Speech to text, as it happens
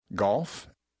golf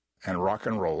and rock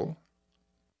and roll.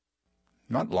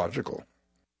 Not logical,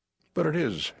 but it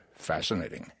is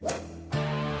fascinating.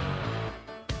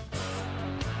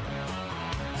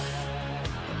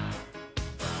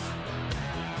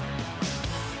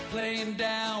 Laying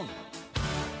down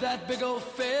that big old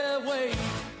fairway.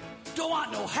 Don't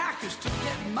want no hackers to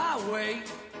get in my way.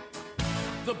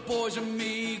 The boys and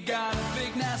me got a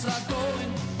big Nassau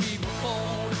going. We were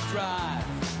born to drive.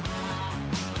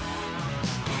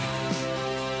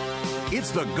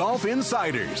 It's the Golf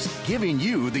Insiders, giving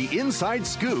you the inside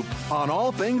scoop on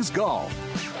all things golf.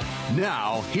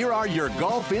 Now, here are your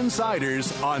Golf Insiders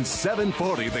on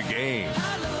 740 The Game.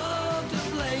 I love to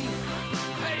play.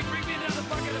 Hey, bring me another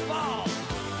bucket of balls.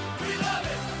 We love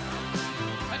it.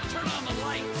 And turn on the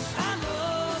lights. I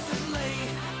love to play.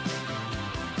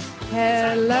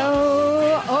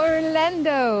 Hello,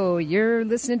 Orlando. You're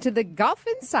listening to the Golf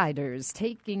Insiders,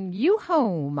 taking you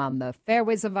home on the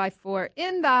fairways of I-4.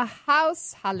 In the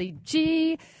house, Holly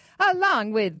G,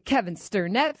 along with Kevin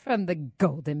Sturnett from the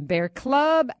Golden Bear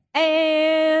Club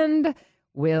and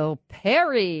Will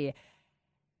Perry.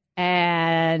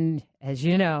 And as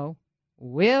you know,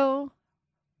 Will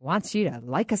wants you to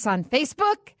like us on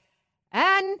Facebook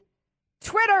and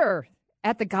Twitter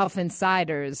at the Golf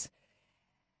Insiders.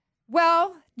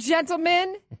 Well,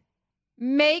 gentlemen,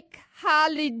 make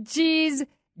Holly G's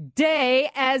day,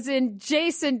 as in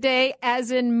Jason Day, as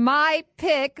in my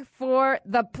pick for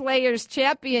the Players'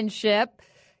 Championship.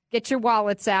 Get your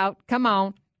wallets out. Come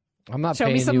on. I'm not Show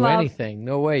me paying some you love. anything.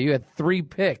 No way. You had 3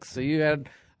 picks, so you had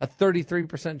a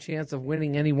 33% chance of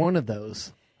winning any one of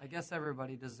those. I guess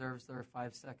everybody deserves their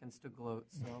 5 seconds to gloat,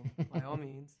 so by all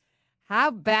means. How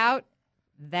about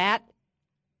that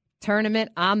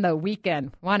tournament on the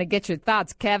weekend? Want to get your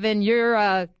thoughts, Kevin. You're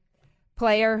a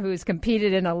player who's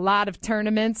competed in a lot of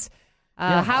tournaments.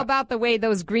 How about the way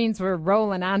those greens were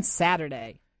rolling on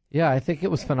Saturday? Yeah, I think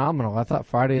it was phenomenal. I thought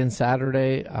Friday and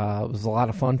Saturday was a lot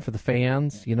of fun for the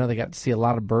fans. You know, they got to see a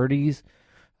lot of birdies.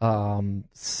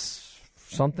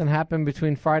 Something happened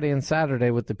between Friday and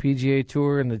Saturday with the PGA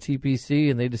Tour and the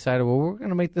TPC, and they decided, well, we're going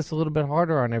to make this a little bit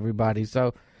harder on everybody.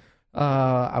 So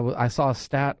I saw a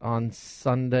stat on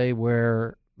Sunday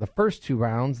where the first 2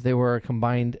 rounds, they were a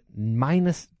combined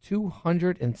minus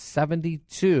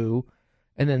 272,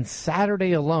 and then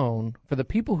Saturday alone, for the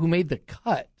people who made the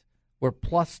cut, were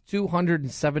plus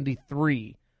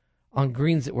 273 on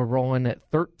greens that were rolling at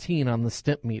 13 on the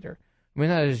stimp meter. I mean,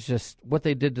 that is just, what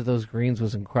they did to those greens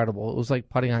was incredible. It was like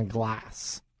putting on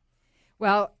glass.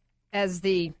 Well, as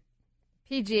the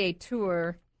PGA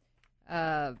Tour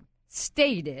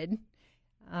stated,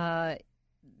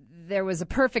 there was a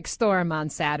perfect storm on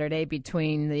Saturday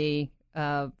between the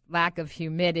lack of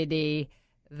humidity,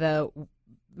 the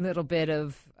little bit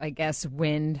of, I guess,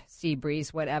 wind, sea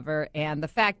breeze, whatever, and the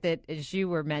fact that, as you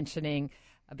were mentioning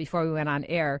before we went on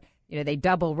air, you know, they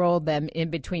double rolled them in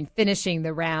between finishing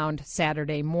the round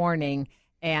Saturday morning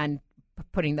and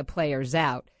putting the players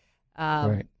out.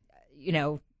 Right. You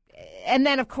know, and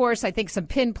then, of course, I think some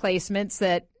pin placements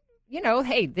that, you know,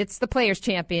 hey, it's the Players'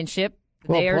 Championship.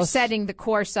 Well, they are plus, setting the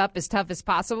course up as tough as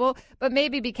possible, but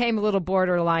maybe became a little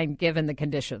borderline given the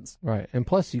conditions. Right, and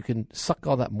plus you can suck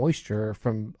all that moisture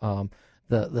from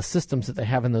the systems that they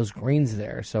have in those greens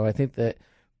there. So I think that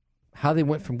how they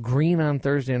went from green on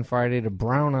Thursday and Friday to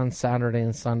brown on Saturday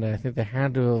and Sunday, I think they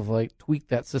had to have like tweaked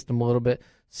that system a little bit,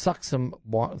 suck some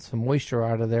moisture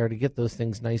out of there to get those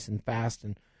things nice and fast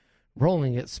and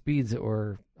rolling at speeds that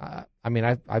were.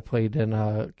 I played in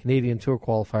a Canadian Tour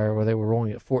qualifier where they were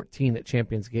rolling at 14 at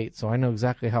Champions Gate, so I know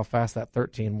exactly how fast that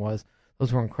 13 was.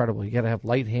 Those were incredible. You got to have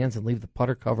light hands and leave the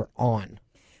putter cover on.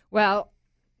 Well,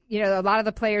 you know, a lot of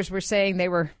the players were saying they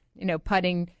were, you know,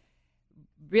 putting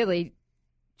really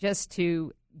just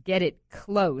to get it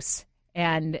close.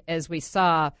 And as we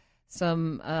saw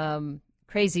some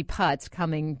crazy putts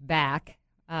coming back,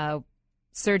 Sergio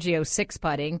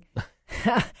 6-putting,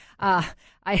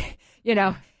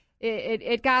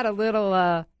 It got a little.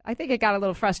 I think it got a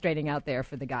little frustrating out there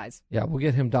for the guys. Yeah, we'll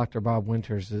get him Dr. Bob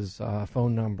Winters'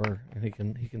 phone number, and he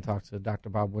can talk to Dr.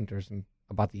 Bob Winters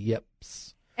about the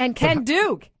yips. And Ken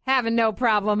Duke having no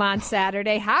problem on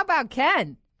Saturday. How about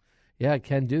Ken? Yeah,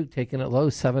 Ken Duke taking it low,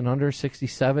 7 under,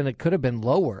 67. It could have been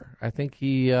lower. I think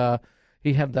he had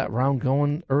that round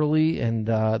going early, and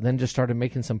then just started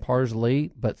making some pars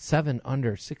late. But 7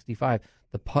 under, 65.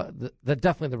 The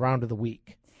definitely the round of the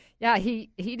week. Yeah, he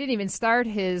didn't even start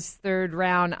his third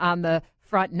round on the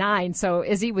front 9. So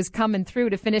as he was coming through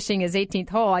to finishing his 18th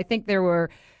hole, I think there were,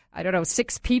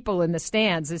 6 people in the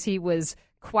stands as he was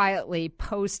quietly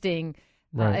posting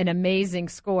an amazing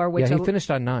score. Which he finished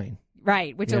on 9.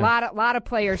 Right, which a lot of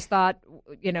players thought,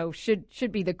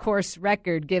 should be the course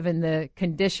record given the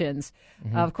conditions.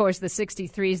 Of course, the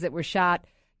 63s that were shot,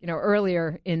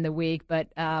 earlier in the week. But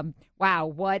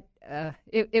wow,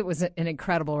 it was an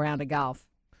incredible round of golf.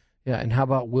 Yeah, and how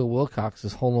about Will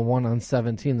Wilcox's hole-in-one on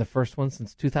 17, the first one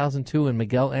since 2002, and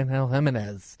Miguel Angel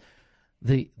Jimenez,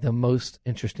 the most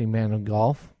interesting man in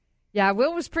golf. Yeah,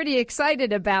 Will was pretty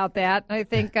excited about that. I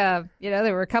think there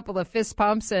were a couple of fist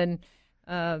pumps and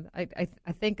I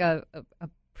think a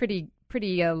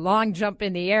pretty long jump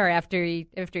in the air after he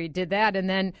did that. And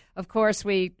then of course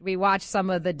we watched some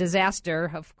of the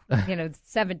disaster of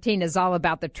 17 is all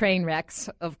about the train wrecks,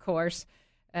 of course,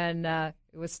 and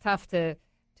it was tough to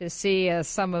see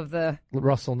some of the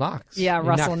Russell Knox. Yeah,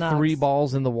 Russell Knox. 3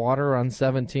 balls in the water on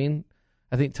 17.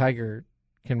 I think Tiger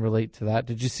can relate to that.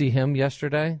 Did you see him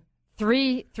yesterday?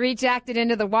 Three jacked it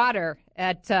into the water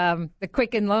at the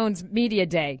Quicken Loans Media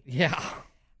Day. Yeah.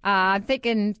 I'm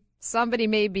thinking somebody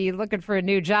may be looking for a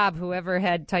new job, whoever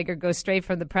had Tiger go straight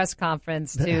from the press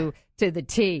conference to the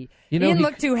tee. He didn't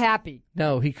look too happy.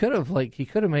 No, he could have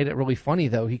made it really funny,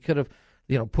 though. He could have,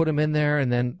 put him in there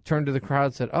and then turned to the crowd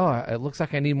and said, "Oh, it looks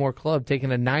like I need more club,"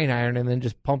 taking a 9-iron and then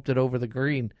just pumped it over the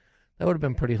green. That would have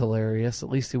been pretty hilarious. At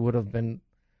least he would have been,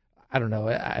 I don't know.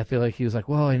 I feel like he was like,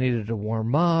 well, I needed to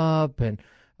warm up and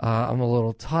I'm a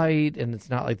little tight and it's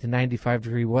not like the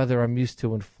 95-degree weather I'm used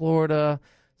to in Florida.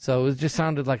 So it just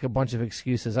sounded like a bunch of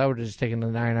excuses. I would have just taken the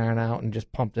 9-iron out and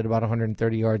just pumped it about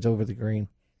 130 yards over the green.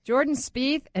 Jordan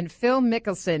Spieth and Phil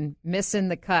Mickelson missing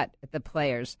the cut at the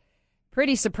Players.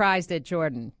 Pretty surprised at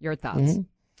Jordan. Your thoughts? Mm-hmm.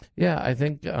 Yeah, I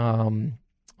think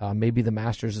maybe the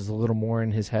Masters is a little more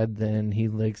in his head than he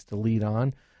likes to lead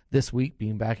on. This week,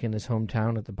 being back in his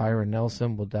hometown at the Byron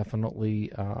Nelson will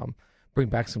definitely bring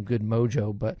back some good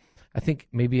mojo. But I think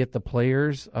maybe at the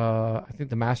Players, I think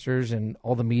the Masters and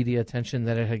all the media attention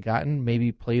that it had gotten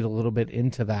maybe played a little bit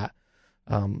into that.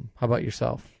 How about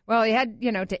yourself? Well, he had,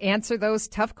 to answer those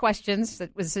tough questions.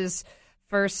 It was his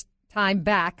first time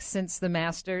back since the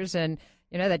Masters, and,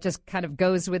 that just kind of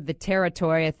goes with the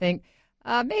territory. I think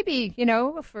maybe,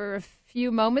 for a few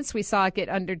moments we saw it get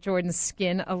under Jordan's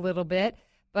skin a little bit.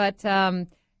 But, I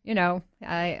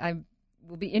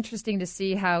will be interesting to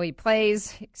see how he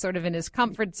plays, sort of in his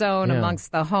comfort zone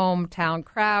amongst the hometown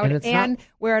crowd, and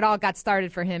where it all got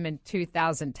started for him in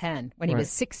 2010 when he was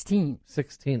 16.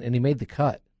 16, and he made the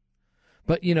cut.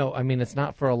 But, it's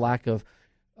not for a lack of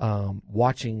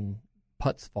watching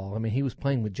putts fall. I mean, he was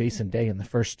playing with Jason Day in the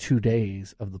first 2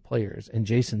 days of the Players, and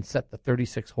Jason set the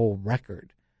 36-hole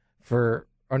record for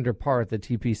under par at the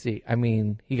TPC. I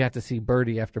mean, he got to see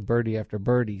birdie after birdie after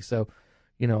birdie. So,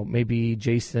 maybe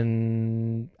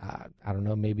Jason, I don't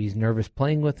know, maybe he's nervous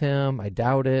playing with him. I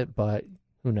doubt it, but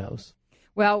who knows?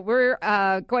 Well, we're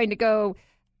going to go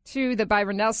to the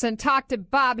Byron Nelson, talk to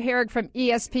Bob Harig from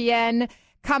ESPN.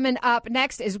 Coming up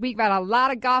next is we've got a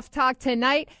lot of golf talk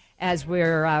tonight as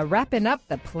we're wrapping up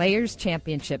the Players'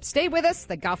 Championship. Stay with us,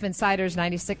 the Golf Insiders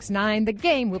 96.9. The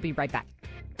Game. We'll be right back.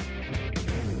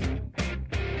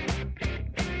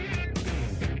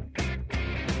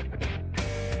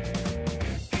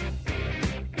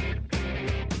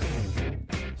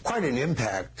 Quite an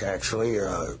impact, actually,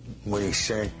 when he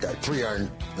sank that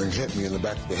 3-iron and hit me in the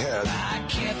back of the head. I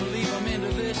can't believe I'm into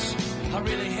this. I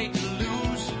really hate to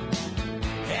lose.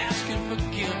 Asking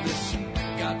forgiveness.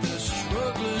 Got the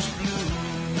struggler's blues.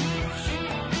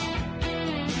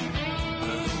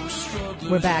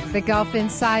 We're back. The Golf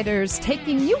Insiders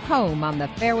taking you home on the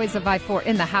fairways of I-4.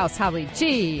 In the house, Holly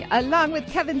G, along with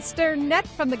Kevin Sternett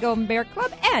from the Golden Bear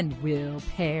Club and Will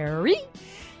Perry.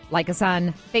 Like us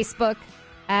on Facebook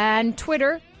and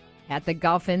Twitter at the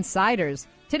Golf Insiders.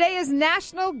 Today is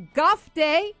National Golf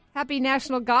Day. Happy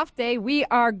National Golf Day. We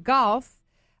Are Golf,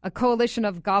 a coalition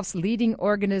of golf's leading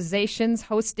organizations,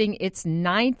 hosting its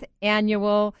 9th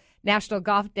annual National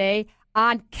Golf Day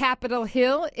on Capitol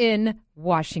Hill in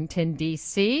Washington,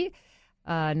 D.C.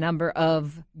 A number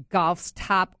of golf's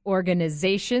top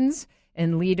organizations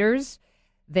and leaders.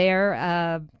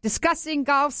 They're discussing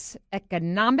golf's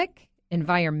economic,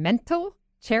 environmental,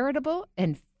 charitable,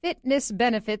 and fitness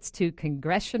benefits to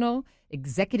congressional,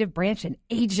 executive branch, and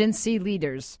agency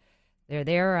leaders. They're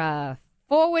there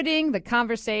forwarding the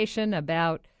conversation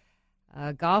about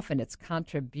golf and its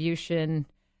contribution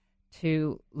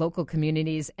to local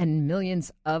communities and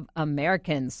millions of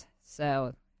Americans.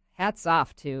 So hats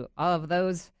off to all of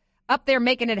those up there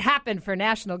making it happen for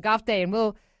National Golf Day. And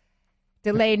we'll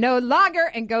delay no longer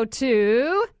and go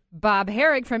to Bob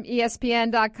Harig from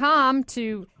ESPN.com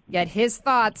to get his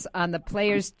thoughts on the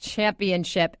Players'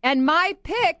 Championship. And my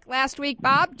pick last week,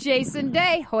 Bob, Jason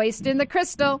Day, hoisting the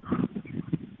crystal.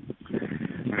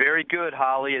 Very good,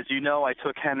 Holly. As you know, I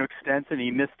took Henrik Stenson.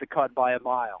 He missed the cut by a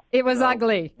mile. It was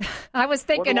ugly. I was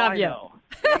thinking of you.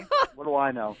 What do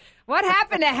I know? What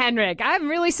happened to Henrik? I'm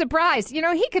really surprised. You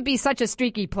know, he could be such a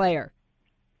streaky player.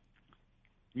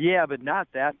 Yeah, but not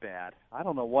that bad. I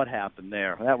don't know what happened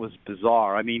there. That was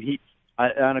bizarre. I mean,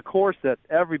 on a course that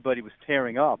everybody was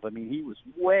tearing up, I mean, he was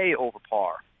way over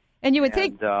par. And you would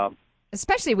think,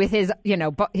 especially with his,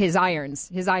 his iron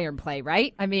play,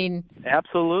 right? I mean,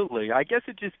 absolutely. I guess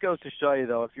it just goes to show you,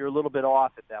 though, if you're a little bit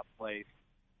off at that place,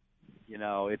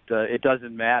 it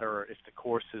doesn't matter if the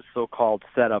course is so-called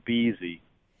set up easy.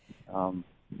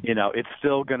 It's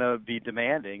still going to be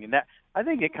demanding, and that I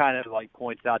think it kind of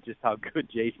points out just how good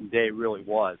Jason Day really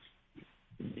was.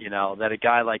 That a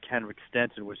guy like Henrik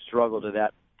Stenson would struggle to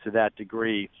that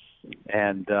degree,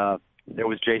 and there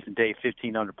was Jason Day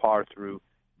 15 under par through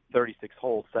 36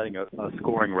 holes, setting a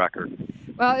scoring record.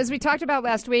 Well, as we talked about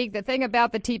last week, the thing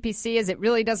about the TPC is it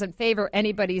really doesn't favor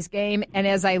anybody's game. And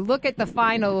as I look at the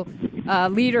final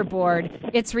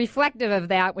leaderboard, it's reflective of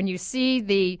that when you see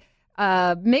the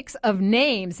mix of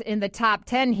names in the top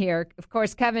 10 here. Of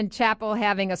course, Kevin Chappell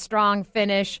having a strong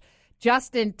finish,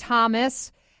 Justin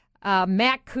Thomas,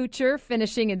 Matt Kuchar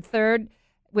finishing in third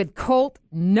with Colt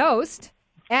Knost,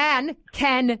 and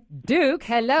Ken Duke.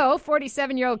 Hello,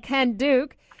 47-year-old Ken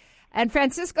Duke. And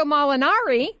Francisco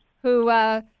Molinari, who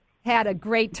had a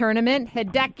great tournament.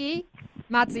 Hideki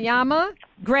Matsuyama,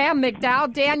 Graham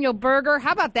McDowell, Daniel Berger.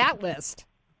 How about that list?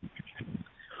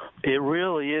 It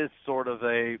really is sort of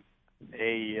a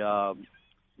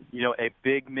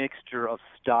big mixture of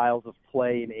styles of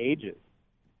play and ages.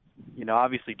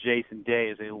 Obviously Jason Day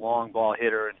is a long ball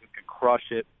hitter and who can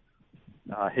crush it.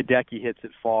 Hideki hits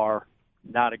it far,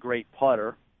 not a great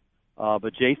putter.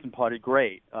 But Jason putted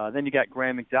great. Then you got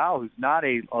Graham McDowell, who's not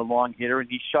a long hitter, and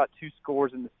he shot 2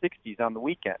 scores in the 60s on the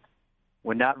weekend,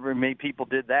 when not very many people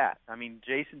did that. I mean,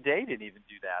 Jason Day didn't even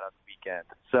do that on the weekend.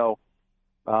 So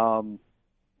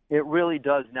it really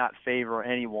does not favor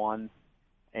anyone.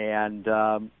 And,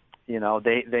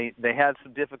 they had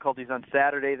some difficulties on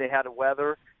Saturday. They had a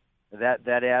weather. That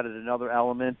added another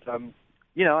element.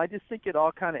 I just think it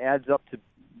all kind of adds up to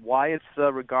why it's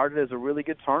regarded as a really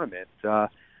good tournament. A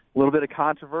little bit of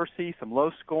controversy, some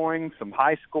low scoring, some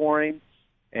high scoring,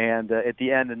 and at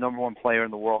the end, the number one player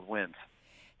in the world wins.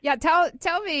 Yeah,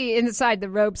 tell me inside the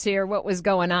ropes here what was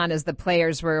going on as the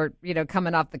players were,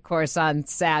 coming off the course on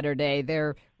Saturday.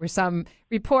 There were some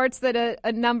reports that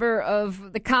a number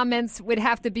of the comments would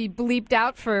have to be bleeped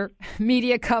out for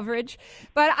media coverage.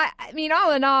 But, I mean,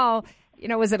 all in all,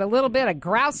 was it a little bit of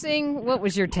grousing? What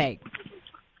was your take?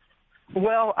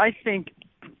 Well, I think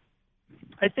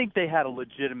they had a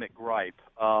legitimate gripe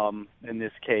in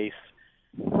this case.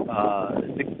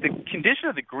 The condition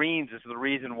of the greens is the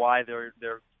reason why they're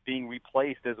being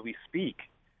replaced as we speak,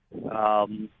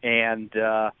 and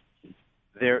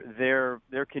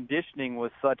their conditioning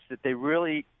was such that they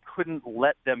really couldn't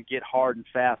let them get hard and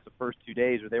fast the first 2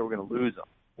 days, or they were going to lose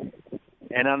them.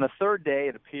 And on the third day,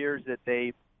 it appears that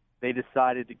they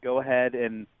decided to go ahead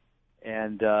and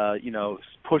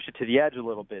push it to the edge a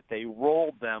little bit. They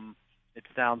rolled them, it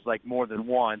sounds like, more than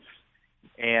once,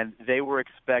 and they were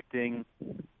expecting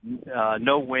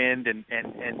no wind and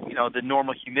the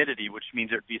normal humidity, which means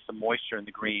there'd be some moisture in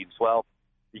the greens. Well,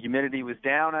 the humidity was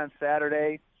down on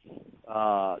Saturday.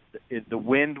 The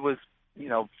wind was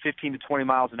 15 to 20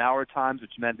 miles an hour at times,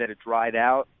 which meant that it dried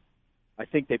out. I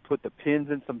think they put the pins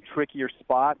in some trickier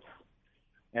spots,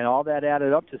 and all that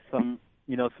added up to some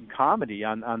comedy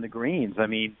on the greens. I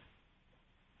mean,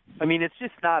 it's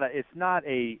just not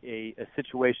a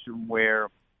situation where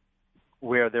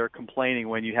they're complaining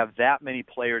when you have that many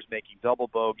players making double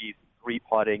bogeys,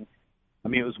 3-putting. I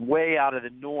mean, it was way out of the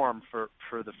norm for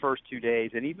the first 2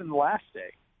 days and even the last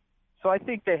day. So I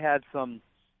think they had some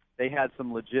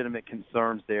legitimate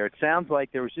concerns there. It sounds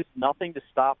like there was just nothing to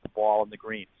stop the ball in the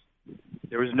greens.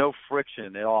 There was no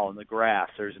friction at all in the grass.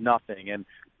 There's nothing, and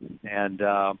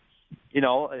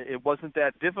it wasn't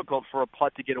that difficult for a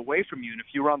putt to get away from you. And if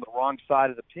you were on the wrong side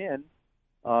of the pin,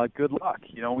 good luck.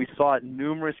 We saw it in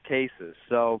numerous cases.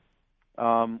 So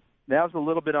that was a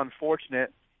little bit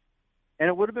unfortunate. And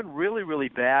it would have been really, really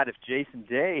bad if Jason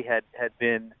Day had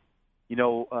been,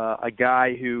 a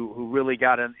guy who really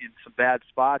got in some bad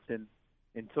spots and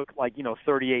took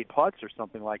 38 putts or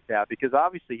something like that, because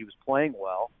obviously he was playing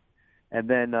well. And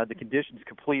then the conditions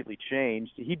completely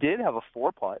changed. He did have a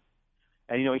 4-putt.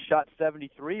 And, he shot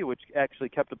 73, which actually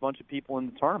kept a bunch of people in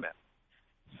the tournament.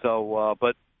 So,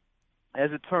 but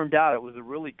as it turned out, it was a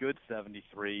really good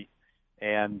 73,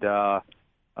 and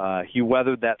he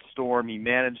weathered that storm. He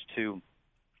managed to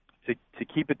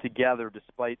keep it together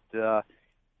despite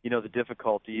the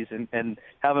difficulties, and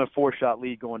having a 4-shot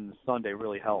lead going into Sunday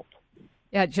really helped.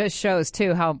 Yeah, it just shows,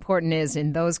 too, how important it is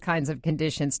in those kinds of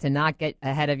conditions to not get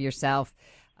ahead of yourself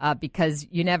because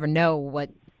you never know what,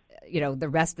 the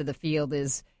rest of the field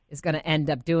is going to end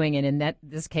up doing. And in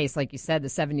this case, like you said, the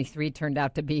 73 turned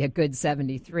out to be a good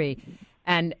 73.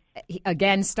 And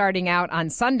again, starting out on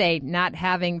Sunday, not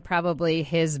having probably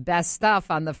his best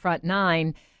stuff on the front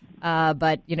 9,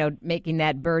 but, making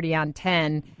that birdie on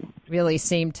 10 really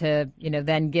seemed to,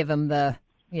 then give him the,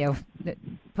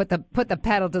 put the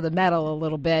pedal to the metal a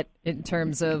little bit in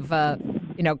terms of,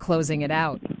 closing it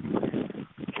out.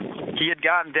 He had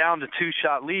gotten down to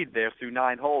 2-shot lead there through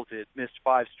 9 holes. He had missed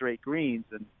 5 straight greens.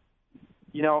 And,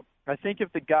 I think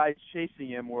if the guys chasing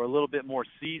him were a little bit more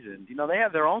seasoned, they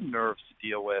have their own nerves to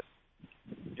deal with.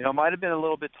 It might have been a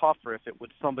little bit tougher if it was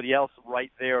somebody else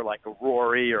right there, like a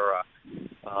Rory or a,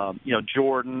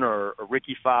 Jordan or a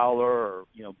Ricky Fowler or,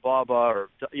 Bubba or,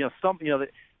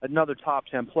 another top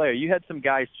 10 player. You had some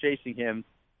guys chasing him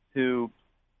who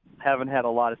haven't had a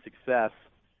lot of success,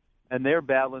 and they're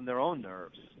battling their own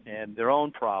nerves and their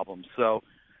own problems. So,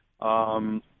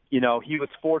 he was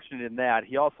fortunate in that.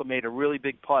 He also made a really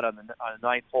big putt on the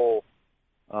 9th hole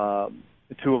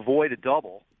to avoid a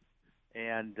double.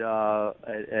 And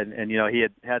he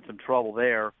had some trouble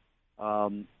there.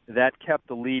 That kept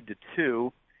the lead to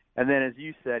 2. And then, as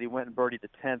you said, he went and birdied the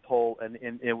 10th hole, and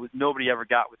it was nobody ever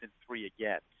got within 3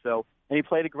 again. So, and he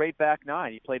played a great back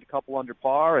 9. He played a couple under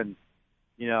par, and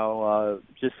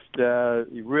just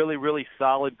really, really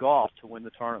solid golf to win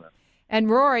the tournament. And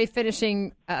Rory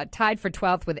finishing tied for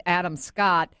 12th with Adam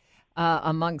Scott,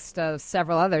 amongst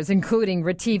several others, including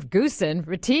Retief Goosen.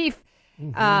 Retief.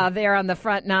 There on the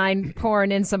front 9,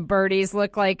 pouring in some birdies.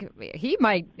 Looked like he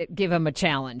might give him a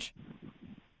challenge.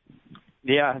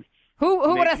 Yeah. Who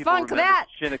would have thunk that?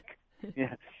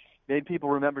 Made people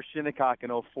remember Shinnecock in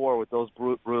 2004 with those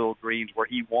brutal greens where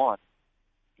he won.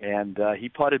 And he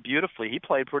putted beautifully. He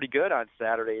played pretty good on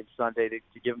Saturday and Sunday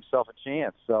to give himself a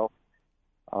chance. So,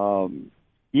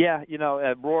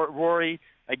 Rory,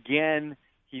 again,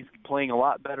 he's playing a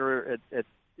lot better at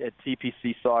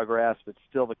TPC Sawgrass, but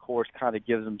still the course kind of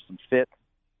gives him some fit.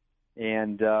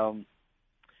 And,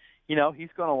 he's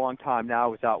gone a long time now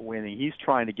without winning. He's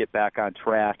trying to get back on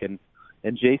track, and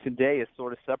Jason Day has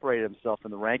sort of separated himself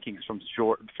in the rankings from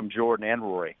Jordan and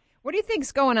Rory. What do you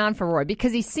think's going on for Rory?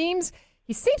 Because he seems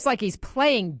like he's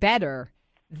playing better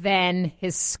than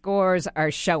his scores are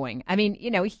showing. I mean,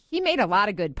 he made a lot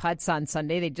of good putts on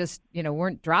Sunday. They just,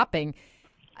 weren't dropping.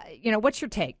 What's your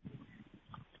take?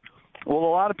 Well,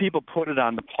 a lot of people put it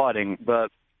on the putting,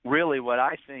 but really what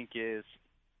I think is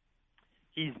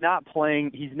he's not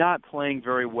playing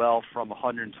very well from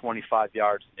 125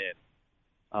 yards in.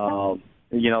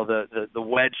 The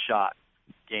wedge shot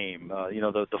game,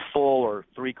 the full or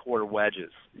 3/4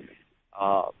 wedges.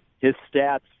 His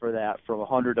stats for that from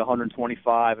 100 to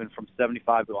 125 and from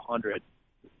 75 to 100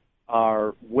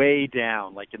 are way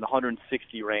down, like in the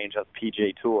 160 range of the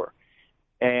PGA Tour.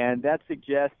 And that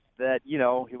suggests that,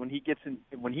 when he gives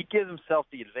himself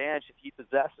the advantage that he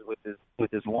possesses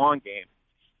with his long game,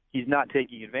 he's not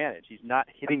taking advantage. He's not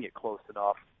hitting it close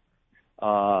enough,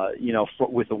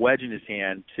 with the wedge in his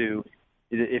hand to.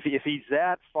 If he's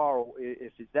that far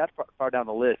down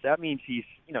the list, that means he's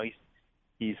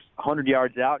 100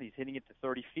 yards out and he's hitting it to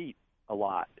 30 feet a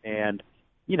lot. And,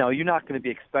 you're not going to be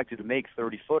expected to make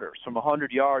 30-footers. From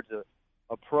 100 yards,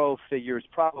 a pro figures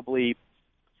probably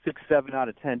 6, 7 out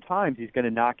of 10 times he's going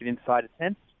to knock it inside of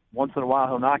 10. Once in a while,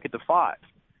 he'll knock it to 5.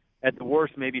 At the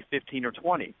worst, maybe 15 or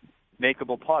 20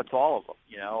 makeable putts, all of them,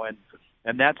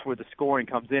 and that's where the scoring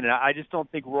comes in. And I just don't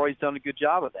think Rory's done a good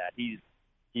job of that.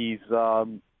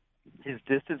 His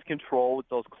distance control with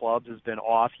those clubs has been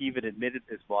off. He even admitted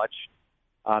as much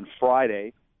on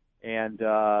Friday, and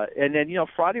then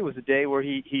Friday was a day where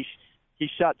he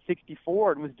shot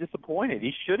 64 and was disappointed.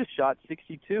 He should have shot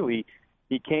 62.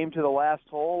 He came to the last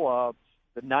hole,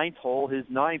 the 9th hole, his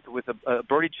 9th, with a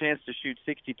birdie chance to shoot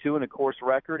 62 in a course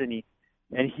record, and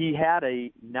he had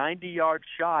a 90-yard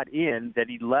shot in that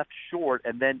he left short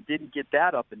and then didn't get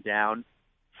that up and down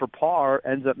for par,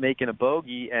 ends up making a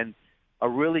bogey, and a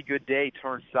really good day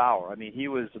turned sour. I mean, he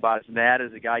was about as mad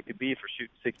as a guy could be for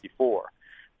shooting 64.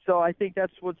 So I think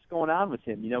that's what's going on with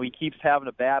him. He keeps having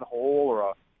a bad hole or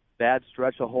a bad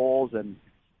stretch of holes, and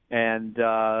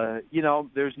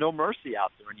there's no mercy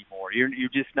out there anymore. You're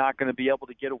just not going to be able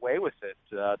to get away with it.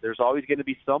 There's always going to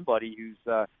be somebody who's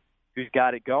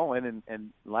got it going, and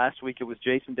last week it was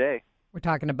Jason Day. We're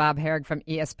talking to Bob Harig from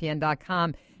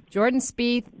ESPN.com. Jordan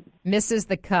Spieth misses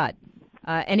the cut.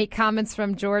 Any comments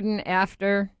from Jordan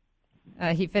after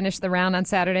he finished the round on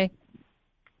Saturday?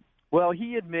 Well,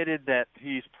 he admitted that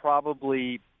he's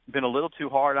probably been a little too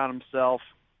hard on himself.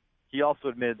 He also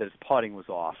admitted that his putting was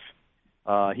off.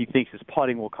 He thinks his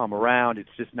putting will come around. It's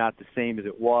just not the same as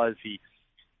it was.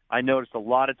 I noticed a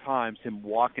lot of times him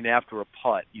walking after a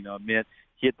putt. You know, he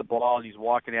hit the ball and he's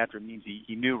walking after it means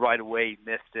he knew right away he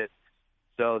missed it.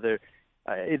 So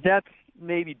that's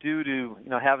maybe due to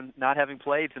not having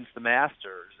played since the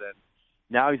Masters, and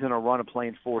now he's in a run of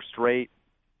playing 4 straight.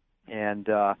 And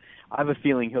I have a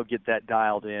feeling he'll get that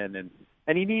dialed in,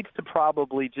 and he needs to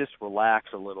probably just relax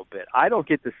a little bit. I don't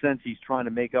get the sense he's trying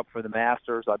to make up for the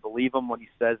Masters. I believe him when he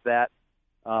says that.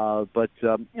 But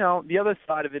the other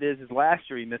side of it is last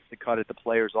year he missed the cut at the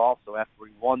Players also after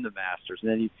he won the Masters, and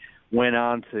then he went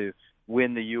on to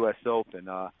win the U.S. Open.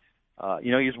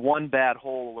 He's one bad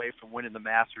hole away from winning the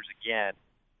Masters again,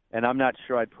 and I'm not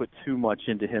sure I'd put too much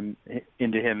into him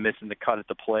missing the cut at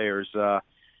the Players.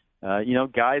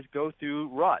 Guys go through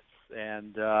ruts,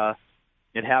 and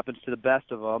it happens to the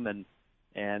best of them,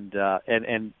 and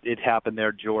it happened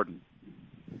there, Jordan.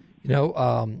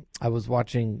 I was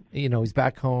watching. He's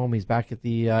back home. He's back at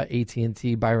the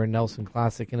AT&T Byron Nelson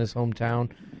Classic in his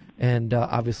hometown, and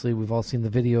obviously we've all seen the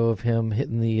video of him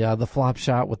hitting the flop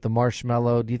shot with the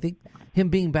marshmallow. Do you think him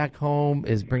being back home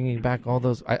is bringing back all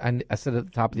those? I said at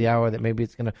the top of the hour that maybe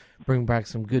it's going to bring back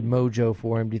some good mojo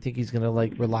for him. Do you think he's going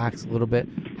to relax a little bit,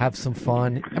 have some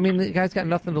fun? I mean, the guy's got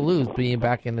nothing to lose being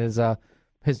back in his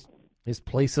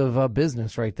place of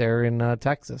business right there in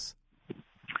Texas.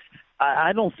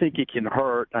 I don't think it can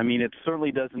hurt. I mean, it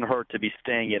certainly doesn't hurt to be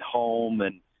staying at home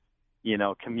and,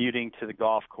 commuting to the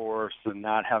golf course and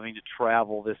not having to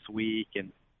travel this week.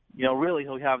 And, really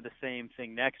he'll have the same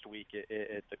thing next week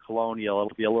at the Colonial.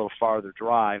 It'll be a little farther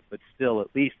drive, but still at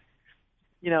least,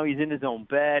 he's in his own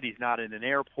bed. He's not in an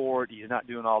airport. He's not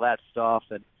doing all that stuff.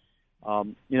 And,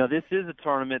 this is a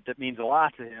tournament that means a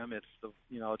lot to him. It's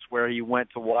it's where he went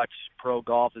to watch pro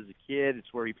golf as a kid.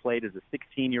 It's where he played as a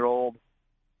 16-year-old.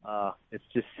 It's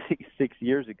just 6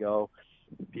 years ago.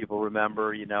 People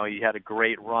remember, he had a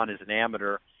great run as an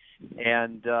amateur,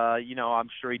 and I'm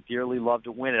sure he dearly loved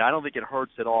to win it. I don't think it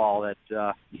hurts at all that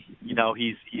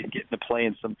he's getting to play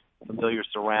in some familiar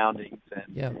surroundings,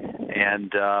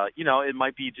 and it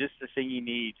might be just the thing he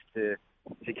needs to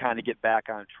kind of get back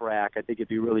on track. I think it'd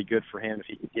be really good for him if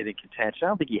he could get in contention. I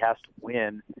don't think he has to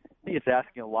win. I think it's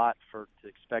asking a lot to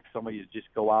expect somebody to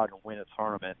just go out and win a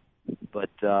tournament. But,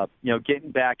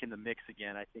 getting back in the mix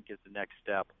again, I think, is the next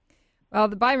step. Well,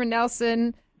 the Byron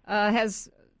Nelson has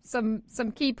some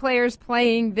key players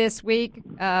playing this week.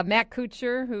 Matt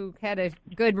Kuchar, who had a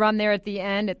good run there at the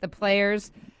end at the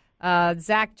Players.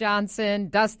 Zach Johnson,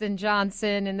 Dustin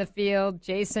Johnson in the field,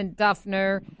 Jason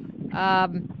Duffner,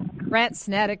 Brant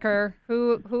Snedeker.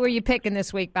 Who are you picking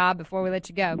this week, Bob, before we let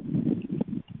you go?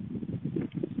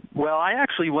 Well, I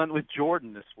actually went with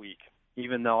Jordan this week.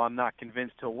 Even though I'm not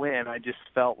convinced he'll win, I just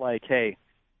felt like, hey,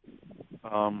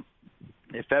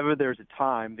 if ever there's a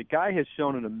time, the guy has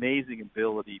shown an amazing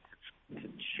ability to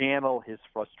channel his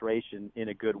frustration in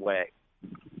a good way.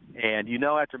 And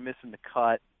after missing the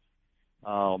cut,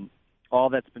 all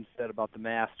that's been said about the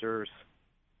Masters,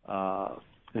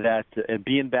 and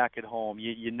being back at home,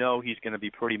 he's going to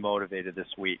be pretty motivated this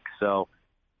week. So,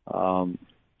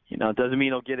 it doesn't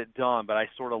mean he'll get it done, but I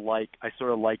sort of like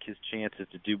his chances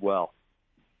to do well.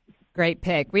 Great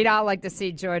pick. We'd all like to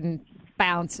see Jordan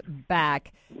bounce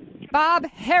back. Bob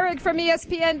Harig from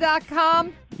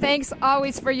ESPN.com. Thanks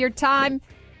always for your time.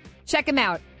 Check him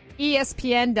out.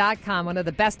 ESPN.com, one of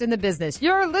the best in the business.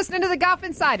 You're listening to the Golf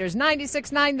Insiders,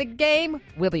 96.9 The Game.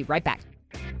 We'll be right back.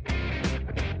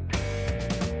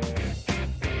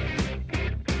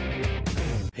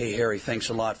 Hey, Harry, thanks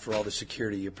a lot for all the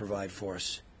security you provide for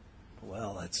us.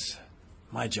 Well, it's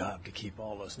my job to keep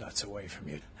all those nuts away from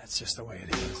you. That's just the way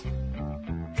it is.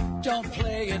 Don't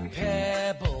play at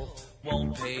Pebble,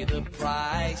 won't pay the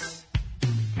price.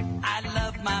 I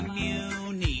love my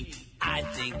Muni, I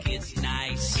think it's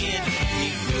nice. It'd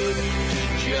be good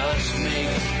to just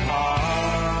make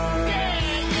par.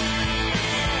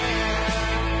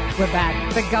 We're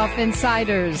back. The Golf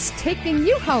Insiders taking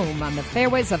you home on the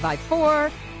fairways of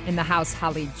I-4. In the house,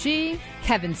 Holly G,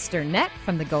 Kevin Sternett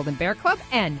from the Golden Bear Club,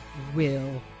 and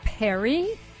Will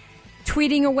Perry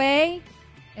tweeting away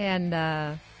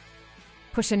and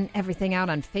pushing everything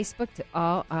out on Facebook to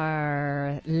all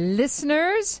our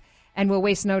listeners. And we'll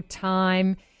waste no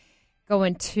time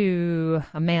going to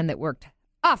a man that worked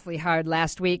awfully hard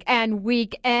last week and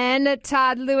weekend,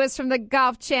 Todd Lewis from the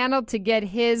Golf Channel, to get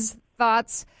his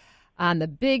thoughts on the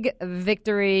big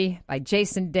victory by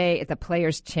Jason Day at the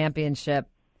Players' Championship.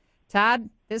 Todd,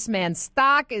 this man's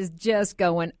stock is just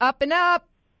going up and up.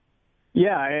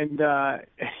 Yeah, and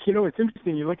It's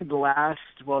interesting. You look at the last,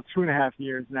 2.5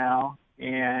 years now,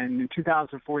 and in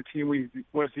 2014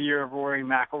 was the year of Rory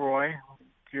McIlroy.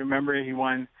 If you remember, he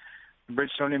won the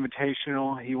Bridgestone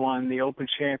Invitational. He won the Open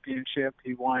Championship.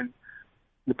 He won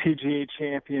the PGA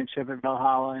Championship at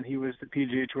Valhalla, and he was the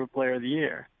PGA Tour Player of the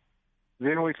Year.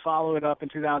 Then we follow it up in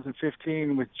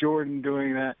 2015 with Jordan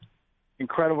doing that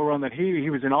incredible run that he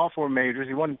was in all 4 majors.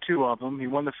 He won 2 of them. He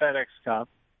won the FedEx Cup.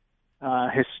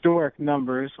 Historic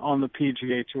numbers on the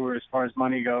PGA Tour as far as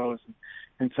money goes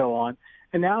and so on.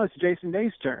 And now it's Jason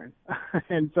Day's turn.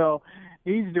 And so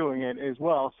he's doing it as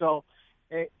well. So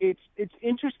it's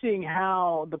interesting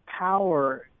how the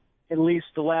power, at least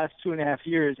the last 2.5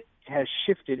 years, has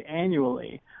shifted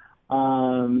annually. So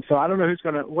I don't know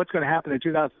what's going to happen in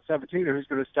 2017 or who's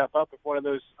going to step up if one of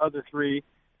those other 3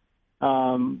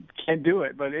 can't do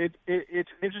it. But it's an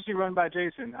interesting run by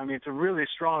Jason. I mean, it's a really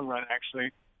strong run, actually.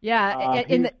 Yeah.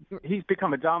 He's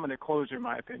become a dominant closer, in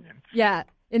my opinion. Yeah.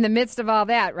 In the midst of all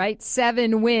that, right?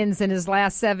 7 wins in his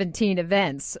last 17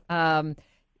 events.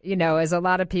 As a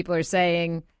lot of people are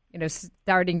saying,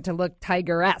 starting to look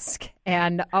Tiger-esque,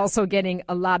 and also getting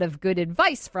a lot of good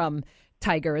advice from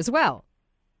Tiger as well.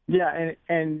 Yeah,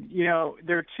 and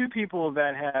there are 2 people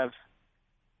that have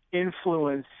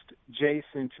influenced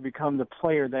Jason to become the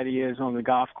player that he is on the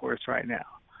golf course right now.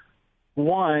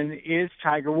 One is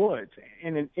Tiger Woods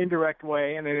in an indirect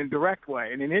way and in a direct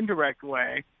way. In an indirect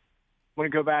way, when we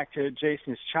go back to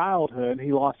Jason's childhood,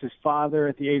 he lost his father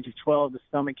at the age of 12 to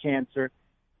stomach cancer.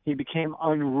 He became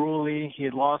unruly. He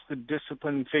had lost the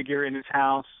disciplined figure in his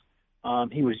house.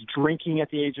 He was drinking at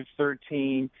the age of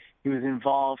 13. He was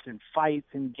involved in fights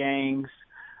and gangs.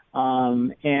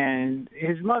 And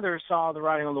his mother saw the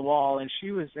writing on the wall, and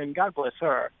God bless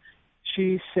her,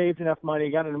 she saved enough money,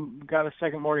 got a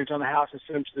second mortgage on the house, and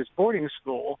sent him to this boarding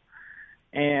school.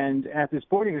 And at this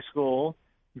boarding school,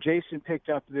 Jason picked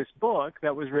up this book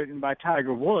that was written by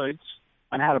Tiger Woods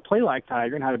on how to play like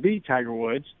Tiger and how to beat Tiger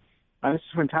Woods. And this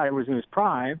is when Tiger was in his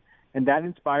prime, and that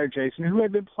inspired Jason, who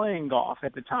had been playing golf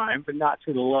at the time, but not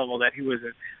to the level that he was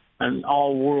an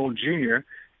all-world junior,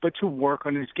 but to work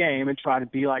on his game and try to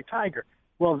be like Tiger.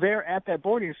 Well, there at that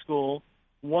boarding school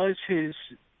was his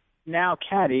now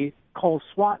caddy, Cole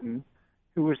Swatton,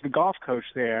 who was the golf coach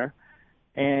there.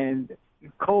 And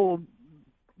Cole,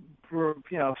 for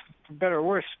better or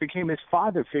worse, became his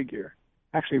father figure.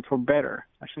 Actually, for better.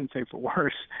 I shouldn't say for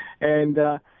worse. And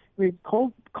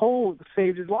Cole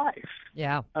saved his life.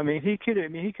 Yeah. He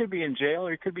could be in jail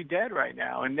or he could be dead right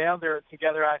now. And now they're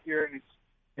together out here, and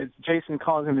it's Jason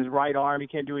calls him his right arm. He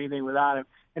can't do anything without him.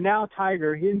 And now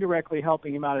Tiger, he indirectly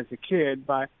helping him out as a kid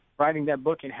by writing that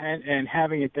book and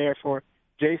having it there for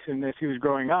Jason as he was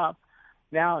growing up,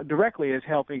 now directly is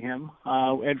helping him,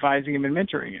 advising him and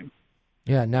mentoring him.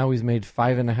 Yeah, now he's made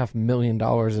 $5.5 million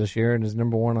this year and is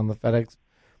number 1 on the FedEx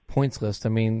points list. I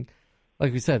mean,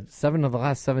 like we said, 7 of the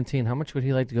last 17. How much would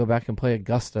he like to go back and play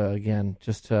Augusta again?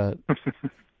 Just to,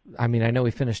 I know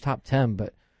he finished top 10,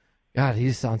 but God,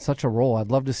 he's on such a roll.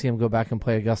 I'd love to see him go back and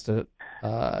play Augusta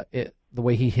the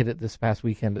way he hit it this past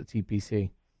weekend at TPC.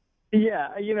 Yeah,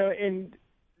 and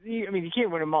you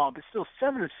can't win them all, but still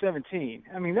 7 of 17.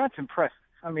 That's impressive.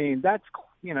 That's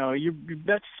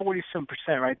that's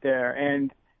 40-some% right there.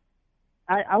 And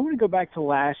I want to go back to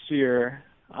last year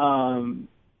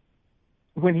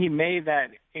when he made that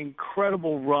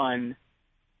incredible run,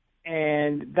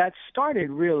 and that started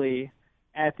really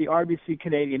at the RBC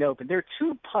Canadian Open. There are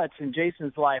 2 putts in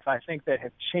Jason's life, I think, that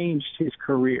have changed his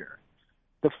career.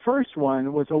 The first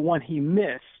one was a one he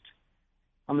missed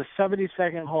on the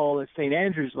 72nd hole at St.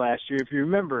 Andrews last year. If you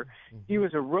remember, he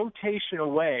was a rotation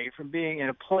away from being in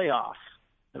a playoff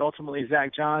that ultimately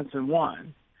Zach Johnson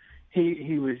won.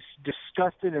 He was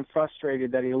disgusted and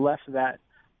frustrated that he left that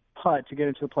putt to get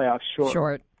into the playoffs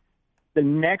short. The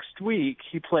next week,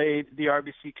 he played the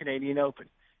RBC Canadian Open.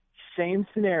 Same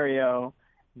scenario.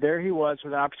 There he was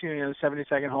with an opportunity on the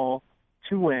 72nd hole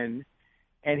to win,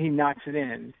 and he knocks it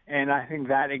in. And I think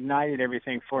that ignited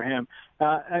everything for him.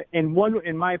 And one,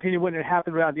 in my opinion, wouldn't have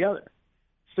happened without the other.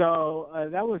 So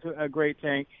that was a great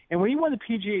thing. And when he won the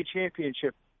PGA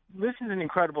Championship, this is an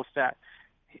incredible stat.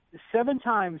 7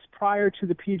 times prior to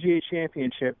the PGA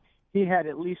Championship, he had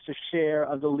at least a share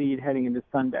of the lead heading into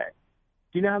Sunday.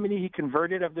 Do you know how many he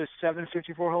converted of those 7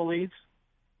 54-hole leads?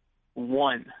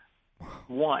 One.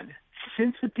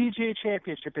 Since the PGA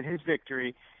Championship and his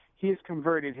victory, he has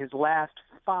converted his last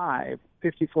 5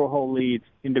 54-hole leads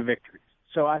into victories.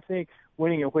 So I think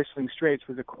winning at Whistling Straits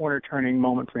was a corner-turning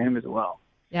moment for him as well.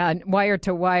 Yeah, and wire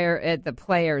to wire at the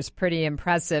Players, pretty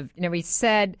impressive. He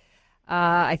said,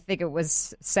 I think it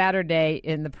was Saturday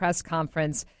in the press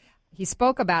conference, he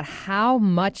spoke about how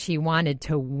much he wanted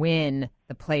to win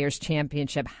the Players'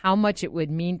 Championship, how much it would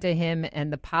mean to him,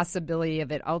 and the possibility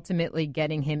of it ultimately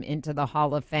getting him into the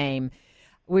Hall of Fame.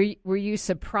 Were you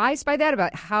surprised by that,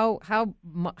 about how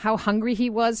hungry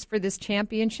he was for this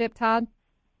championship, Todd?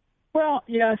 Well,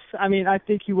 yes. I mean, I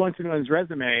think he wants it on his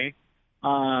resume.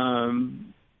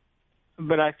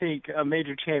 But I think a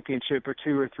major championship or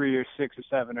 2 or 3 or 6 or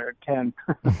 7 or 10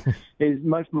 is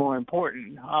much more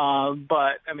important.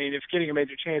 But, I mean, if getting a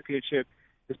major championship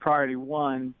is priority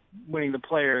 1, winning the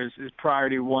Players is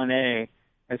priority 1A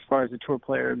as far as the tour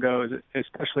player goes,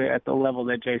 especially at the level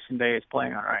that Jason Day is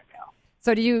playing on right now.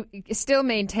 So do you still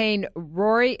maintain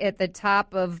Rory at the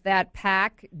top of that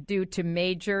pack due to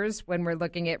majors when we're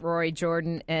looking at Rory,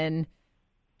 Jordan, and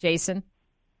Jason?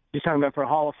 You're talking about for a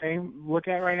Hall of Fame look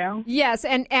at right now? Yes,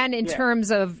 and in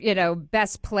terms of,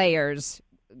 best players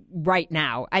right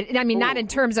now. I mean, not in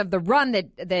terms of the run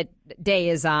that Day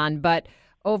is on, but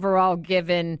overall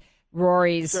given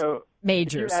Rory's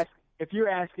majors. If you're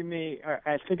asking me,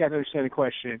 I think I understand the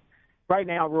question. Right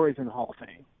now, Rory's in the Hall of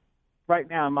Fame. Right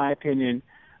now, in my opinion,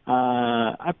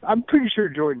 I'm pretty sure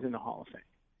Jordan's in the Hall of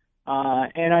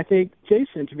Fame. And I think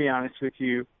Jason, to be honest with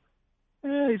you,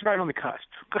 he's right on the cusp.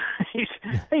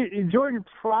 Jordan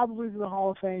probably is in the Hall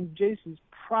of Fame. Jason's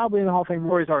probably in the Hall of Fame.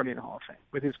 Rory's already in the Hall of Fame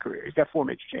with his career. He's got 4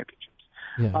 major championships.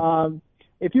 Yeah.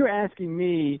 If you're asking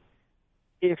me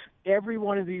if every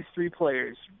one of these 3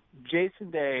 players,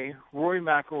 Jason Day, Rory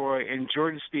McIlroy, and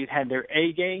Jordan Spieth, had their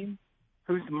A game,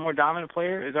 who's the more dominant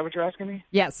player? Is that what you're asking me?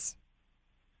 Yes.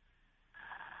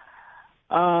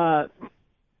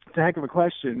 It's a heck of a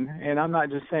question, and I'm not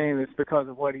just saying this because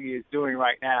of what he is doing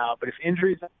right now, but if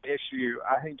injuries are an issue,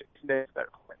 I think Jason Day is a better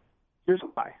player. Here's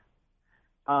why.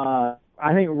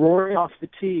 I think Rory off the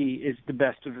tee is the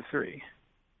best of the 3.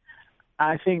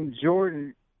 I think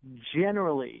Jordan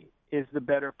generally is the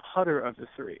better putter of the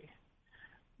 3.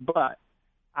 But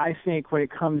I think when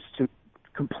it comes to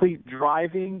complete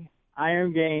driving,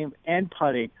 iron game, and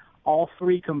putting, all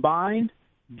 3 combined,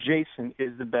 Jason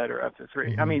is the better of the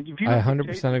 3. I mean, if you I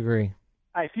 100% agree.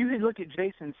 If you look at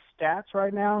Jason's stats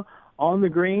right now on the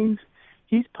greens,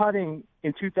 he's putting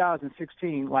in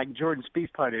 2016 like Jordan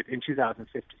Spieth putted in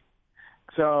 2015.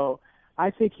 So I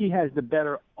think he has the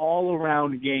better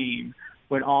all-around game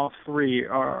when all 3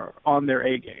 are on their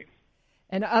A game.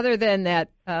 And other than that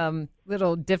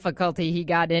little difficulty he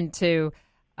got into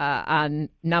on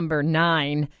number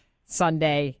 9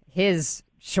 Sunday, his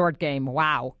short game,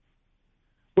 wow.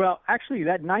 Well, actually,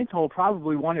 that 9th hole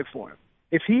probably won it for him.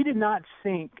 If he did not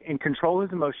sink and control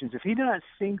his emotions, if he did not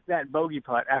sink that bogey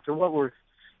putt after what were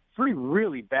 3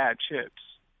 really bad chips,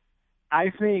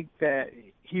 I think that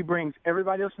he brings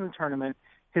everybody else in the tournament.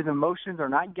 His emotions are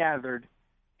not gathered,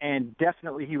 and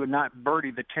definitely he would not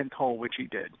birdie the 10th hole, which he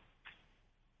did.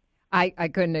 I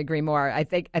couldn't agree more. I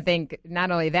think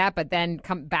not only that, but then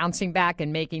bouncing back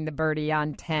and making the birdie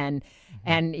on 10,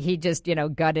 and he just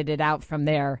gutted it out from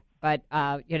there. But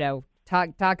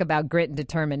talk about grit and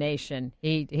determination.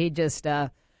 He just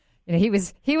he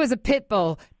was a pit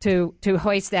bull to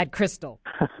hoist that crystal.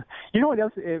 You know what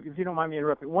else? If you don't mind me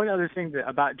interrupting, one other thing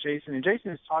about Jason, and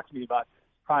Jason has talked to me about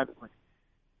this privately.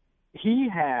 He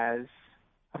has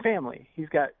a family. He's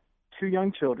got 2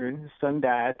 young children, his son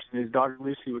Dad and his daughter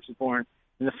Lucy, which was born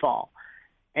in the fall.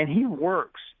 And he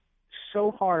works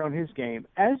so hard on his game,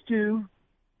 as do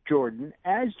Jordan,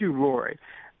 as do Rory.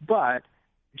 But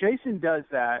Jason does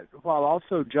that while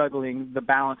also juggling the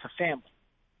balance of family.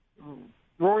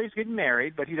 Rory's getting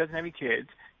married, but he doesn't have any kids.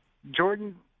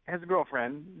 Jordan has a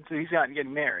girlfriend, so he's not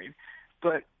getting married.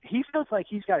 But he feels like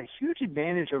he's got a huge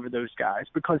advantage over those guys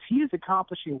because he is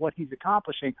accomplishing what he's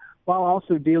accomplishing while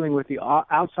also dealing with the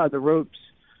outside the ropes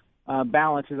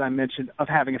balance, as I mentioned, of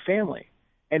having a family.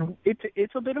 And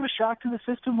it's a bit of a shock to the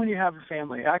system when you have a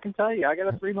family. I can tell you, I got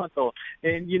a 3-month-old,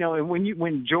 and and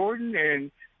when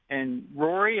Jordan and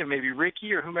Rory and maybe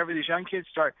Ricky or whomever these young kids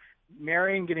start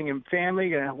marrying, getting a family,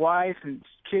 getting a wife and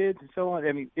kids and so on,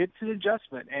 I mean, it's an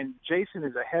adjustment. And Jason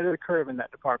is ahead of the curve in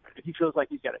that department. He feels like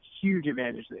he's got a huge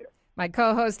advantage there. My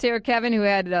co-host here, Kevin, who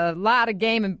had a lot of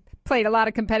game and played a lot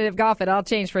of competitive golf, it all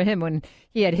changed for him when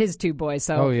he had his 2 boys.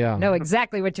 So know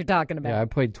exactly what you're talking about. Yeah, I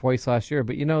played twice last year.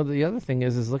 But, the other thing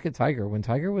is look at Tiger. When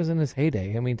Tiger was in his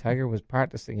heyday, I mean, Tiger was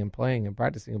practicing and playing and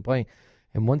practicing and playing.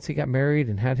 And once he got married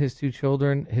and had his 2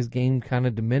 children, his game kind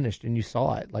of diminished, and you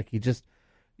saw it. Like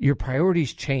your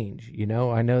priorities change.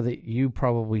 I know that you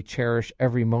probably cherish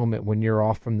every moment when you're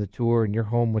off from the tour and you're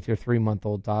home with your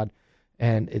 3-month-old Todd.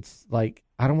 And it's like,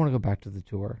 I don't want to go back to the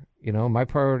tour. My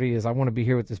priority is I want to be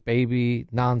here with this baby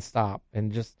nonstop.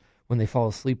 And just when they fall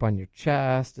asleep on your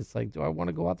chest, it's like, do I want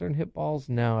to go out there and hit balls?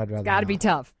 No, I'd rather It's got to be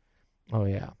tough. Oh,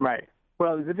 yeah. Right.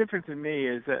 Well, the difference in me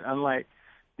is that unlike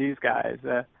these guys,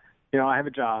 I have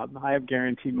a job. I have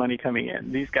guaranteed money coming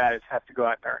in. These guys have to go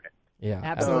out and earn it. Yeah,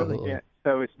 absolutely.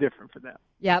 So it's different for them.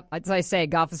 Yep. As I say,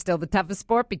 golf is still the toughest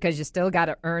sport because you still got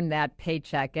to earn that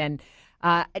paycheck. And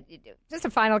just a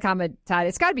final comment, Todd.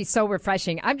 It's got to be so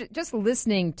refreshing. I'm just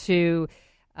listening to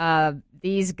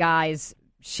these guys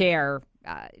share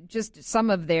just some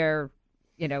of their,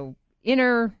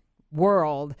 inner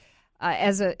world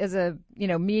as a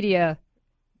media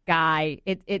guy.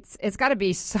 It's got to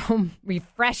be so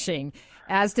refreshing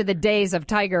as to the days of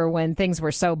Tiger when things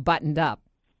were so buttoned up.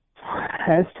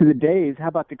 As to the days, how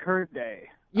about the current day?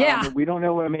 Yeah. We don't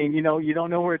know. You don't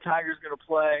know where Tiger's going to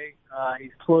play.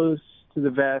 He's close to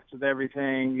the vest with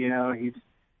everything.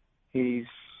 He's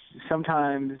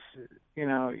sometimes,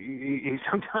 he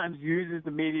sometimes uses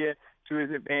the media to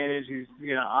his advantage. He's,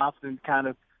 often kind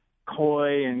of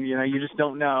coy, and you just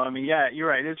don't know. Yeah, you're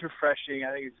right. It's refreshing.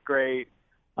 I think it's great.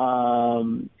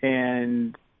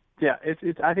 And yeah,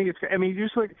 I think it's.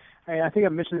 Just look. I think I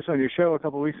mentioned this on your show a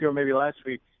couple of weeks ago, maybe last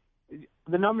week.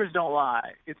 The numbers don't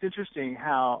lie. It's interesting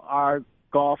how our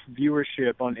golf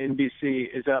viewership on NBC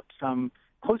is up some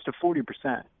close to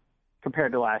 40%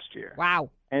 compared to last year.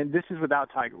 Wow! And this is without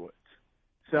Tiger Woods.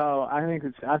 So I think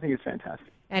it's fantastic.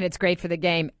 And it's great for the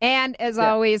game. And as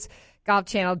always, Golf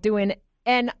Channel doing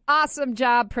an awesome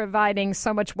job providing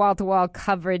so much wall-to-wall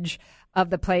coverage of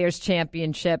the Players'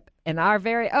 Championship. And our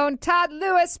very own Todd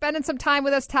Lewis spending some time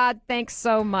with us. Todd, thanks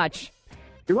so much.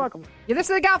 You're welcome. You're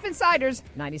listening to the Golf Insiders,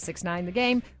 96.9 The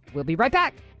Game. We'll be right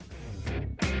back.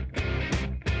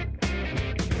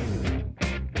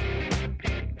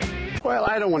 Well,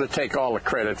 I don't want to take all the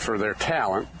credit for their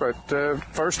talent, but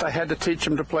first I had to teach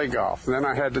them to play golf. Then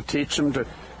I had to teach them to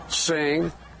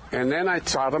sing, and then I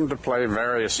taught them to play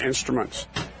various instruments,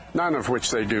 none of which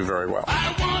they do very well.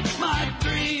 I want my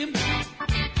dream.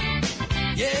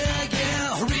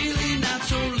 Yeah, really not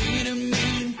so lean and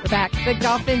mean. We're back. The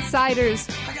Golf Insiders.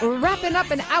 We're wrapping up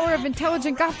an hour of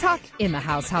intelligent golf talk in the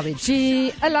house. Holly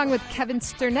G, along with Kevin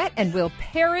Sturnett and Will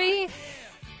Perry.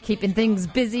 Keeping things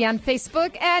busy on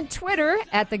Facebook and Twitter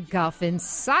at the Golf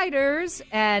Insiders.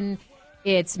 And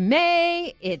it's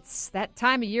May. It's that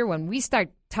time of year when we start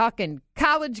talking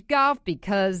college golf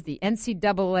because the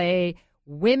NCAA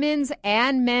women's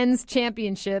and men's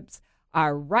championships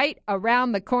are right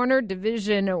around the corner.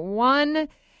 Division I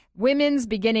women's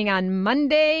beginning on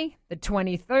Monday, the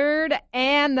 23rd,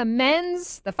 and the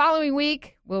men's the following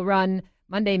week will run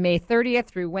Monday, May 30th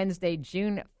through Wednesday,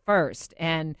 June 1st.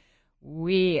 And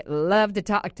we love to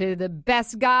talk to the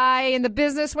best guy in the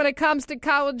business when it comes to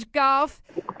college golf,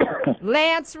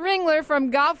 Lance Ringler from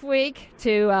Golf Week,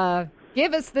 to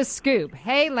give us the scoop.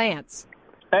 Hey, Lance.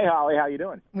 Hey, Holly. How you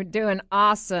doing? We're doing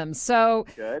awesome. So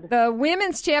Good. The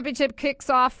Women's Championship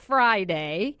kicks off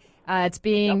Friday. It's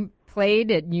being played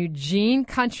at Eugene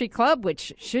Country Club,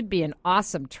 which should be an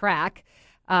awesome track.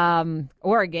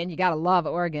 Oregon, you got to love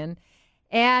Oregon.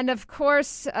 And, of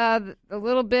course, a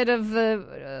little bit of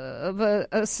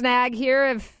a snag here.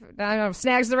 I don't know if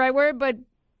snag's the right word, but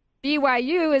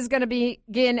BYU is going to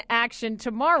begin action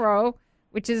tomorrow,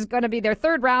 which is going to be their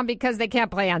third round because they can't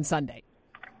play on Sunday.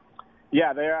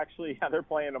 Yeah, they're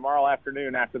playing tomorrow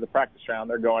afternoon after the practice round.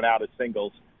 They're going out as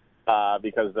singles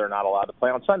because they're not allowed to play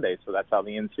on Sundays. So that's how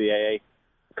the NCAA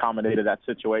accommodated that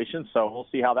situation. So we'll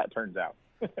see how that turns out.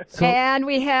 And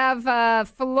we have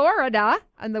Florida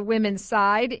on the women's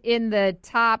side in the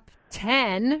top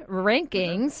 10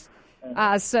 rankings.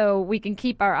 So we can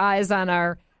keep our eyes on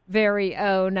our very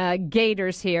own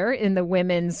Gators here in the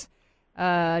women's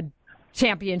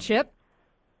championship.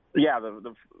 Yeah,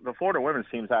 the Florida women's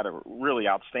team's had a really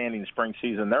outstanding spring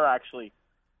season. They're actually,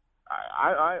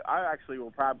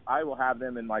 I will have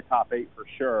them in my top 8 for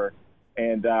sure.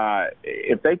 And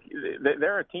if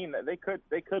they're a team that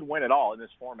they could win it all in this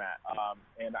format.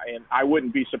 And I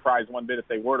wouldn't be surprised one bit if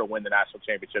they were to win the national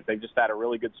championship. They've just had a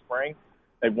really good spring.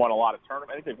 They've won a lot of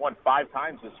tournaments. I think they've won 5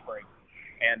 times this spring,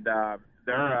 and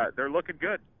they're looking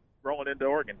good rolling into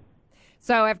Oregon.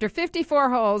 So after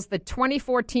 54 holes, the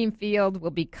 2014 field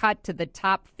will be cut to the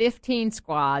top 15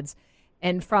 squads,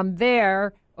 and from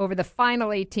there, over the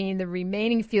final 18, the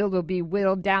remaining field will be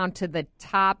whittled down to the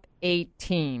top 8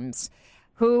 teams.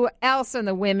 Who else on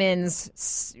the women's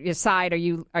side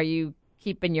are you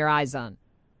keeping your eyes on?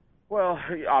 Well,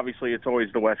 obviously, it's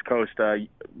always the West Coast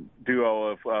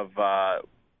duo of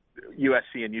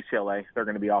USC and UCLA. They're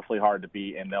going to be awfully hard to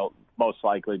beat, and they'll most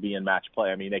likely be in match play.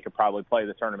 I mean, they could probably play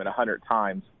the tournament 100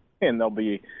 times, and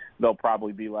they'll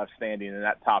probably be left standing in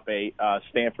that top 8.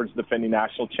 Stanford's defending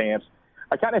national champs.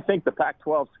 I kind of think the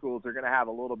Pac-12 schools are going to have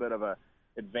a little bit of a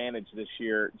advantage this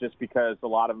year just because a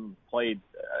lot of them played,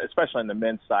 especially on the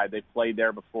men's side, they've played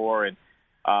there before. And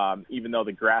even though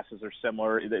the grasses are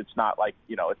similar, it's not like,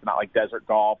 it's not like desert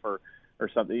golf or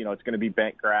something. It's going to be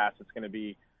bent grass. It's going to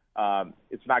be,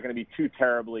 it's not going to be too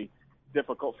terribly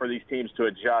difficult for these teams to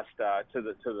adjust to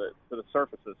the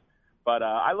surfaces. But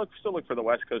I still look for the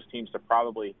West Coast teams to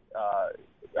probably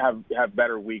have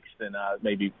better weeks than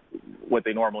maybe what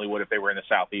they normally would if they were in the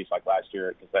Southeast like last year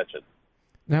at Convention.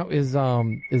 Now, is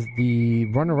the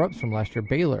runner-ups from last year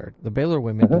Baylor? The Baylor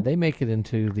women, did they make it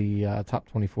into the top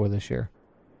 24 this year?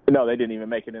 No, they didn't even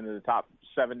make it into the top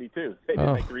 72. They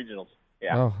didn't make the regionals.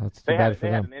 Yeah. Oh, that's too bad for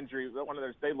them. They had an injury.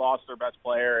 They lost their best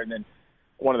player, and then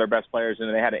one of their best players, and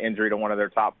then they had an injury to one of their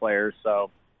top players.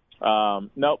 So,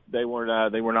 nope, they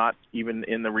weren't. They were not even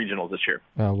in the regionals this year.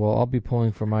 Well, I'll be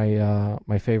pulling for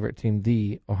my favorite team,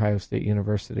 the Ohio State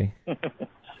University.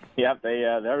 Yep,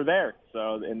 they're there.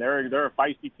 So, and they're a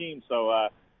feisty team. So,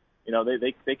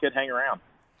 they could hang around.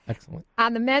 Excellent.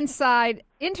 On the men's side,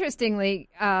 interestingly,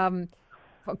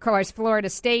 of course, Florida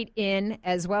State in,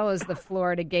 as well as the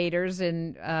Florida Gators,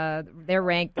 and they're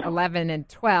ranked 11 and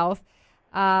 12th.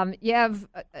 You have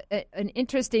an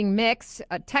interesting mix.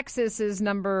 Texas is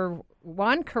number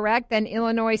 1, correct? Then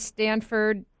Illinois,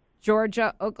 Stanford,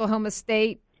 Georgia, Oklahoma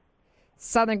State,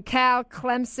 Southern Cal,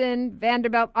 Clemson,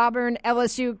 Vanderbilt, Auburn,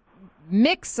 LSU,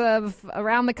 mix of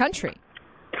around the country.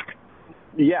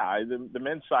 Yeah, the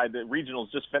men's side, the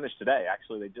regionals just finished today.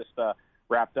 Actually, they just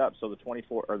wrapped up. So the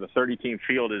 24 or the 30-team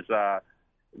field is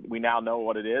we now know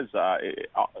what it is.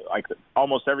 Like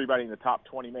almost everybody in the top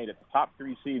 20 made it. The top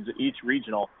 3 seeds of each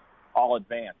regional all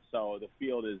advanced. So the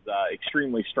field is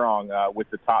extremely strong with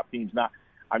the top teams. Not,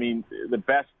 I mean, the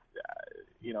best.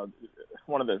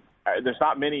 One of the. There's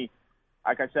not many.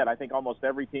 Like I said, I think almost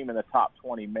every team in the top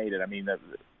 20 made it. I mean,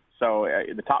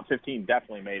 the top 15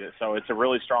 definitely made it. So it's a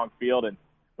really strong field, and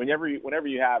whenever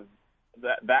you have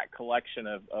that collection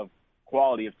of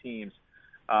quality of teams,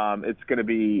 it's going to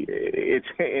be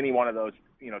any one of those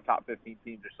top 15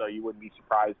 teams or so. You wouldn't be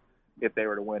surprised if they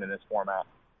were to win in this format.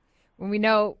 When we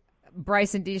know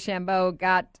Bryson DeChambeau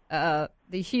got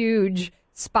the huge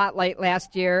spotlight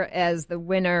last year as the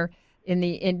winner in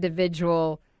the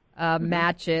individual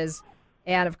matches.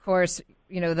 And, of course,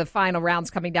 the final rounds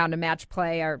coming down to match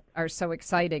play are so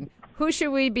exciting. Who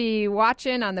should we be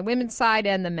watching on the women's side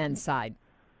and the men's side?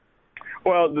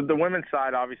 Well, the women's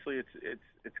side, obviously,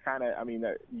 it's kind of,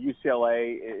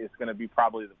 UCLA is going to be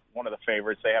probably one of the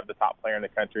favorites. They have the top player in the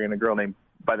country, and a girl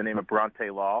by the name of Bronte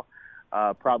Law,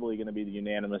 probably going to be the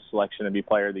unanimous selection to be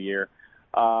player of the year.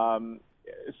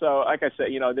 So, like I said,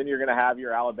 then you're going to have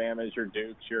your Alabamas, your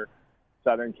Dukes, your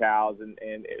Southern Cals, and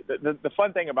the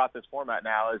fun thing about this format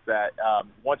now is that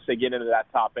once they get into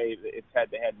that top 8, it's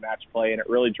head-to-head match play, and it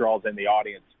really draws in the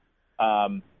audience,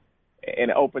 and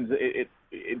it opens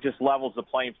it just levels the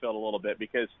playing field a little bit,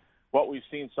 because what we've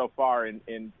seen so far in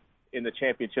the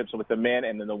championships with the men,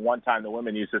 and then the one time the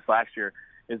women used this last year,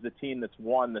 is the team that's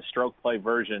won the stroke play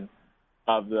version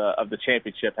of the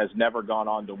championship has never gone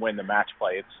on to win the match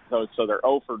play. So they're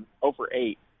 0 for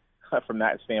 8 from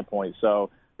that standpoint.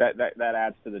 So that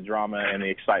adds to the drama and the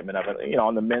excitement of it.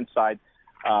 On the men's side,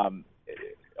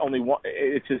 only one.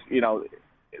 It's just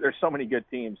there's so many good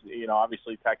teams.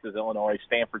 Obviously Texas, Illinois,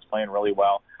 Stanford's playing really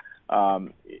well.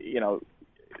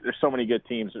 There's so many good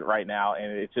teams right now,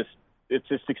 and it's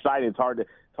just exciting. It's hard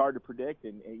to predict,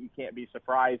 and you can't be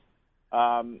surprised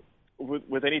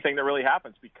with anything that really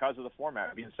happens because of the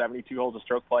format being 72 holes of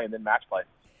stroke play and then match play.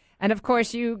 And, of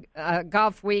course,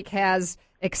 Golf Week has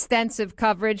extensive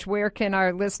coverage. Where can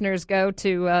our listeners go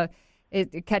to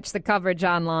catch the coverage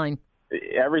online?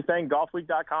 Everything,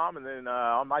 golfweek.com, and then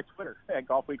on my Twitter, at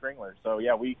Golf Week Ringler. So,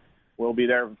 yeah, we'll be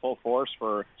there in full force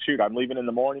I'm leaving in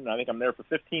the morning, and I think I'm there for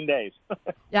 15 days.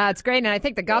 Yeah, it's great. And I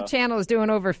think the Golf Channel is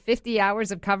doing over 50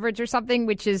 hours of coverage or something,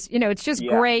 which is, it's just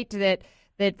great that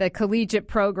the collegiate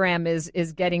program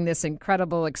is getting this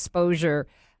incredible exposure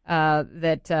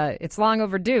that it's long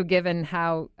overdue, given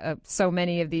how so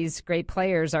many of these great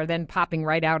players are then popping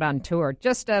right out on tour.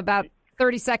 Just about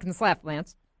 30 seconds left,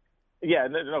 Lance. Yeah,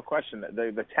 no question.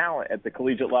 The talent at the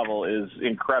collegiate level is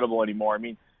incredible anymore. I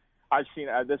mean, I've seen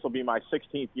this will be my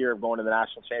 16th year of going to the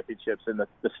national championships, and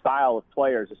the style of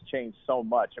players has changed so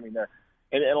much. I mean,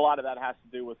 and a lot of that has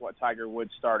to do with what Tiger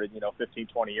Woods started, 15,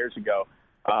 20 years ago.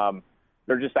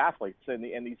 They're just athletes,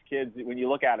 and these kids, when you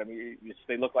look at them,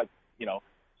 they look like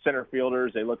center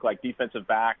fielders. They look like defensive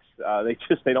backs.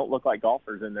 They don't look like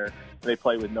golfers, and they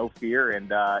play with no fear,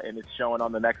 and it's showing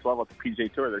on the next level at the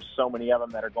PGA Tour. There's so many of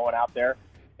them that are going out there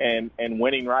and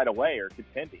winning right away or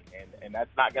contending, and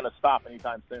that's not going to stop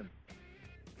anytime soon.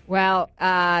 Well,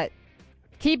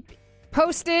 keep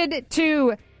posted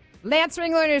to Lance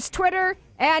Ringler's Twitter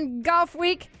and Golf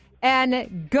Week.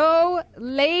 And go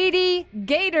Lady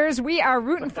Gators. We are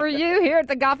rooting for you here at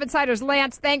the Golf Insiders.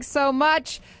 Lance, thanks so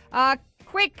much.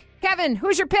 Quick, Kevin,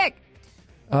 who's your pick?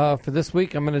 For this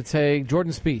week, I'm going to take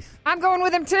Jordan Spieth. I'm going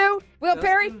with him too. Will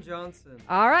Perry? Johnson.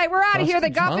 All right, we're out of here. The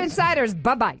Dustin Golf Johnson. Insiders.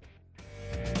 Bye-bye.